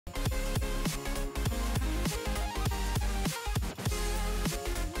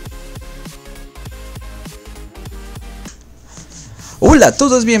Hola a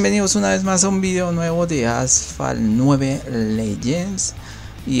todos, bienvenidos una vez más a un video nuevo de Asphalt 9 Legends.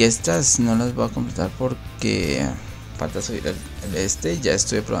 Y estas no las voy a completar porque falta subir el este. Ya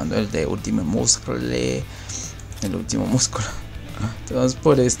estoy probando el de último músculo. El último músculo. Entonces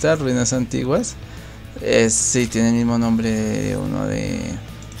por estas ruinas antiguas. Sí, tiene el mismo nombre de uno de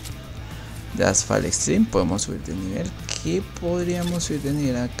Asphalt Xtreme. Podemos subir de nivel. ¿Qué podríamos subir de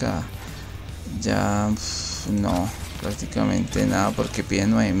nivel acá? Ya no, prácticamente nada porque pide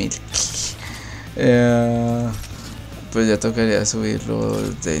 9000. Pues ya tocaría subirlo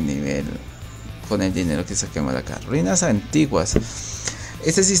de nivel con el dinero que saquemos de acá. Ruinas antiguas.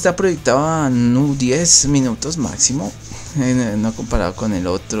 Este sí está proyectado a 10 minutos máximo. No comparado con el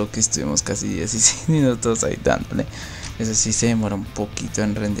otro que estuvimos casi 16 minutos ahí dándole. Eso sí se demora un poquito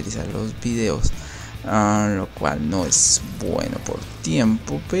en renderizar los videos. Lo cual no es bueno por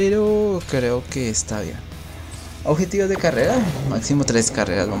tiempo, pero creo que está bien. Objetivos de carrera, máximo 3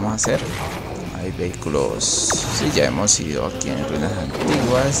 carreras vamos a hacer. Hay vehículos, sí, ya hemos ido aquí en ruinas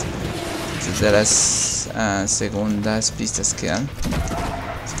antiguas. Estas de las segundas pistas que dan.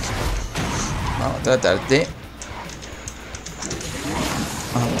 Vamos a tratar de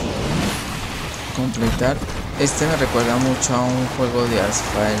completar. Este me recuerda mucho a un juego de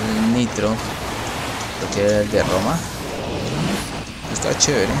Asphalt Nitro, que era el de Roma. Está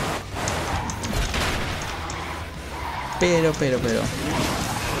chévere, pero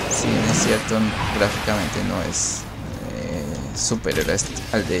si bien es cierto, gráficamente no es superior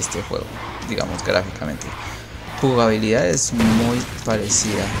al de este juego, digamos gráficamente. Jugabilidad es muy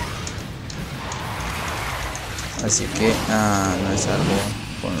parecida, así que no es algo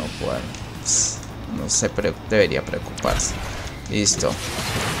con lo cual no se debería preocuparse. Listo,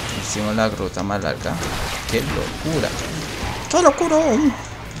 hicimos la ruta más larga. ¡Qué locura! ¡Qué locura!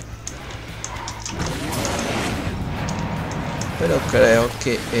 Pero creo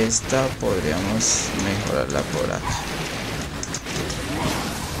que esta podríamos mejorarla por acá.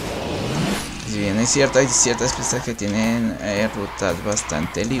 Si bien es cierto, hay ciertas pistas que tienen rutas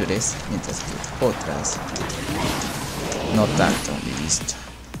bastante libres, mientras que otras no tanto. Listo.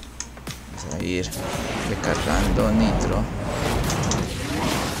 Vamos a ir recargando nitro.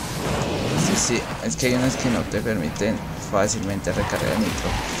 Sí, es que hay unas que no te permiten fácilmente recargar nitro.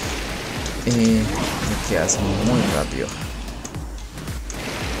 Te quedas muy rápido.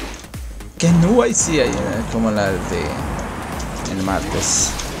 Que no hay, sí hay como la de el martes.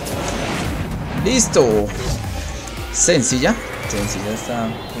 Listo. Sencilla esta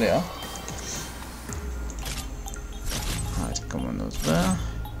prueba. A ver cómo nos va.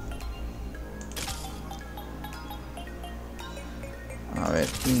 A ver,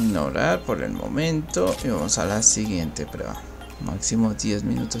 ignorar por el momento y vamos a la siguiente prueba. Máximo 10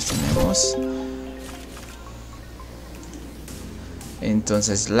 minutos tenemos.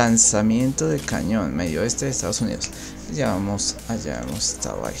 Entonces, lanzamiento de cañón, medio oeste de Estados Unidos. Ya vamos, allá hemos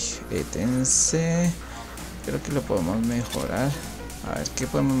estado ahí. Etense. Creo que lo podemos mejorar. A ver, ¿qué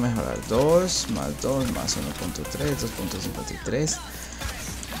podemos mejorar? 2 más 2 más 1.3, 2.53.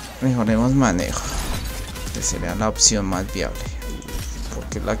 Mejoremos manejo, que sería la opción más viable,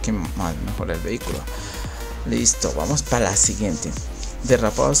 porque es la que más mejora el vehículo. Listo, vamos para la siguiente.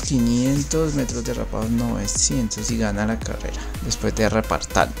 Derrapados 500, metros derrapados 900 y gana la carrera. Después de derrapar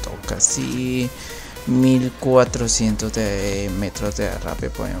tanto, casi 1400 de metros de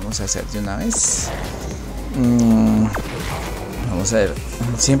derrape podemos hacer de una vez. Vamos a ver,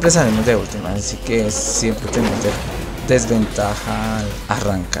 siempre salimos de última, así que siempre tenemos desventaja al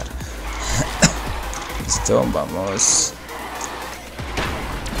arrancar. Listo, vamos.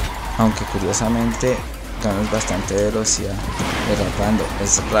 Aunque curiosamente ganas bastante velocidad derrapando,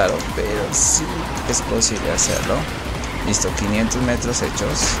 es raro, pero sí es posible hacerlo. Listo, 500 metros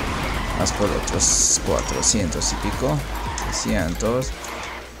hechos, más por otros 400 y pico, 300.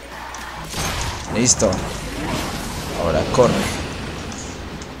 Listo, ahora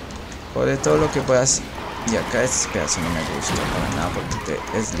corre todo lo que puedas. Y acá este pedazo no me gusta para nada porque te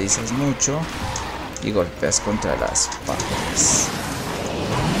deslizas mucho y golpeas contra las paredes.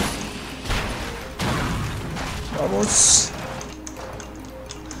 Vamos.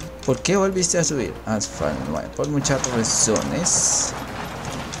 ¿Por qué volviste a subir Asphalt 9? Por muchas razones.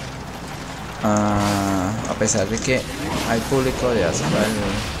 A pesar de que hay público de Asphalt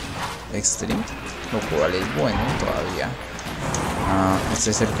Xtreme, lo cual es bueno todavía.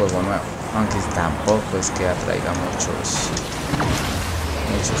 Este es el juego nuevo, aunque tampoco es que atraiga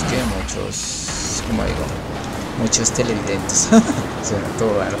como digo, muchos televidentes. Suena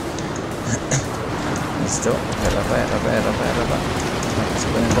todo raro. Listo, derrapa. Se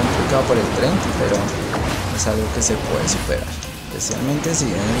pone complicado por el tren, pero es algo que se puede superar. especialmente si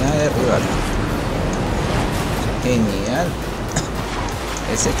vienen a derribar. Genial.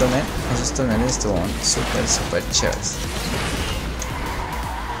 Ese túnel, esos túneles estuvieron súper chéveres.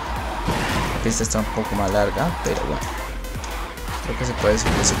 La pista está un poco más larga, pero bueno, creo que se puede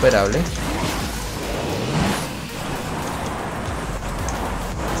subir, superable.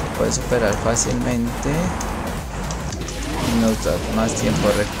 Se puede superar fácilmente y nos da más tiempo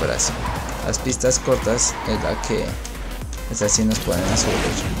de recuperación. Las pistas cortas es la que es así, nos pueden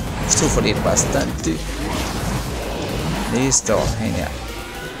sufrir bastante. Listo, genial.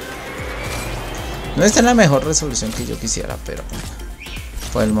 No está en la mejor resolución que yo quisiera, pero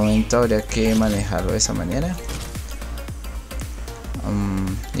por el momento habría que manejarlo de esa manera.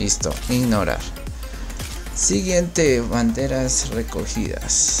 Listo, ignorar. Siguiente, banderas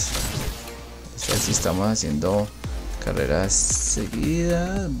recogidas. Si estamos haciendo carreras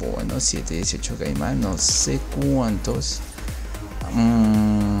seguidas. Bueno, 7, 18 Gaiman, no sé cuántos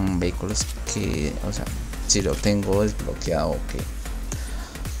vehículos que, o sea, si lo tengo desbloqueado, ok.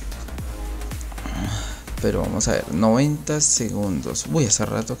 Pero vamos a ver, 90 segundos. Uy, hace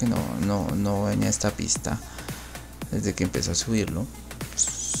rato que no venía esta pista. Desde que empezó a subirlo.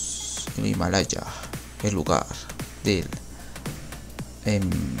 El Himalaya, el lugar del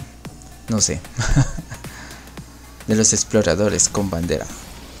no sé. De los exploradores con bandera.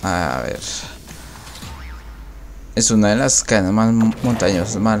 A ver, es una de las cadenas más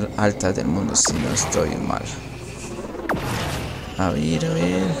montañosas más altas del mundo, si no estoy mal. A ver.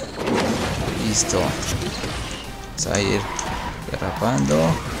 Listo. Vamos a ir derrapando.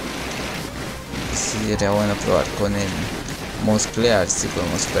 Sería bueno probar con el mosclear si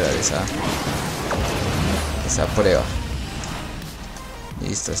podemos superar esa prueba.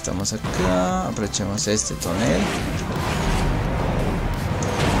 Listo, estamos acá. Aprovechemos este túnel.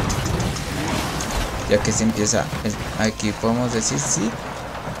 Ya que se empieza, aquí podemos decir sí,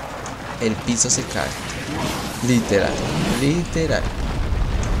 el piso se cae. Literal.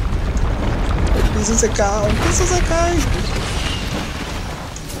 El piso se cae.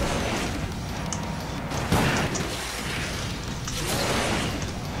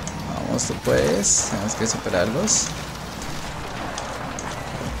 Vamos, tú puedes. Tenemos que superarlos.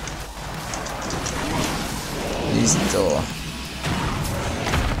 Listo.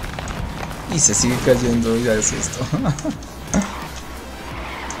 Y se sigue cayendo, ya es esto. Un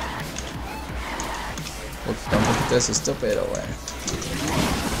poquito de susto, pero bueno.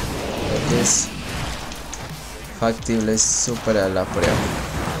 Creo que es factible superar la prueba.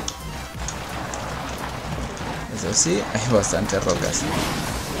 Eso sí, hay bastantes rocas.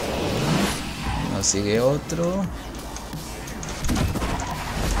 Nos sigue otro.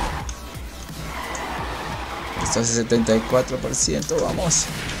 Esto es 74%, vamos.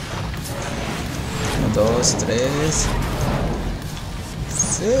 1, 2, 3.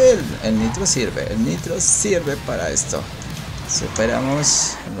 Sí, el nitro sirve para esto.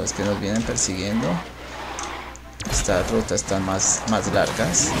 Superamos los que nos vienen persiguiendo. Estas rutas están más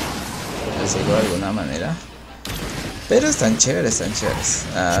largas, por decirlo de alguna manera, pero están chéveres.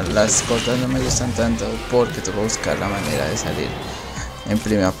 Las cortas no me gustan tanto porque tengo que buscar la manera de salir en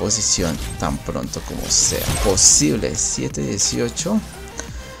primera posición tan pronto como sea posible. 718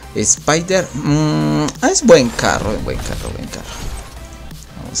 Spider, es buen carro.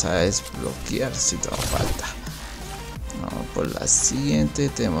 Vamos a desbloquear si todo falta. Vamos por la siguiente.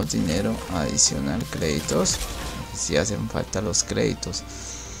 Tenemos dinero adicional, créditos. Si hacen falta los créditos,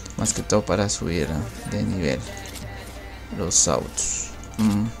 más que todo para subir de nivel los autos.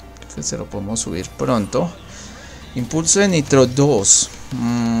 Que se lo podemos subir pronto. Impulso de nitro 2.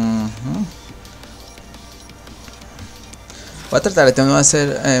 Voy a tratar de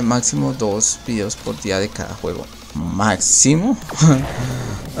hacer máximo 2 videos por día de cada juego. Máximo.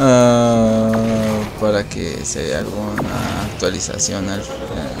 Para que se dé alguna actualización al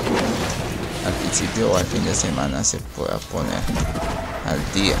principio o al fin de semana se pueda poner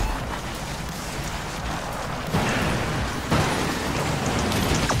al día.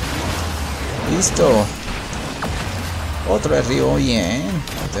 Listo. Otro derribo, bien.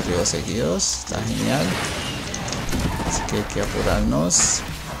 2 derribos seguidos, está genial. Así que hay que apurarnos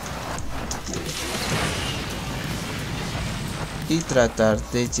y tratar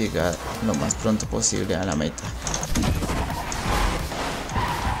de llegar lo más pronto posible a la meta.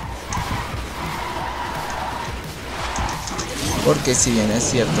 Porque si bien es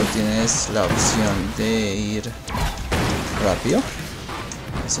cierto, tienes la opción de ir rápido,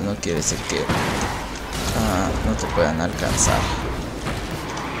 eso no quiere decir que no te puedan alcanzar.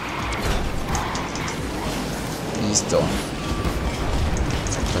 Listo. Vamos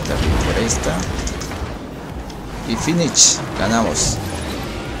a tratar de ir por esta. Y finish. Ganamos.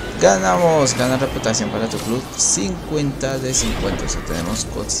 Ganamos. Gana reputación para tu club. 50 de 50. O sea, tenemos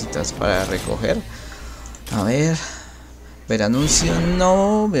cositas para recoger. A ver. Ver anuncios.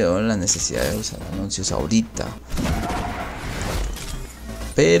 No veo la necesidad de usar anuncios ahorita.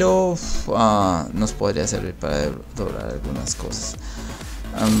 Pero nos podría servir para doblar algunas cosas.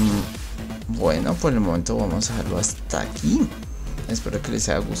 Bueno, por el momento vamos a dejarlo hasta aquí. Espero que les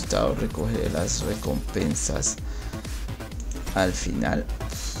haya gustado. Recogeré las recompensas al final.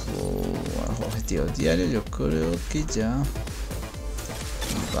 Objetivos diarios. Yo creo que ya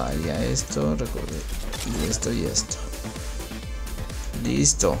varía esto. Y esto y esto.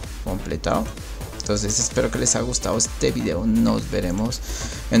 Listo, completado. Entonces espero que les haya gustado este video. Nos veremos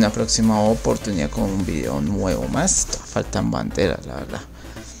en una próxima oportunidad con un video nuevo más. Faltan banderas, la verdad.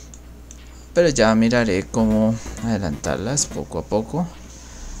 Pero ya miraré cómo adelantarlas poco a poco.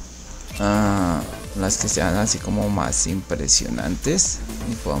 Las que sean así como más impresionantes.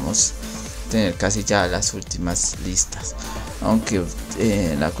 Y podamos tener casi ya las últimas listas. Aunque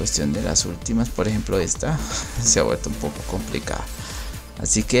la cuestión de las últimas, por ejemplo esta, se ha vuelto un poco complicada.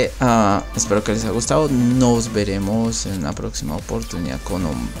 Así que espero que les haya gustado. Nos veremos en una próxima oportunidad con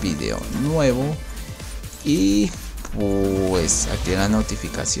un video nuevo. Y pues activen las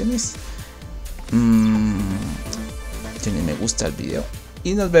notificaciones. Denle me gusta al video.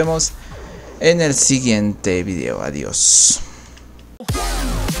 Y nos vemos en el siguiente video. Adiós.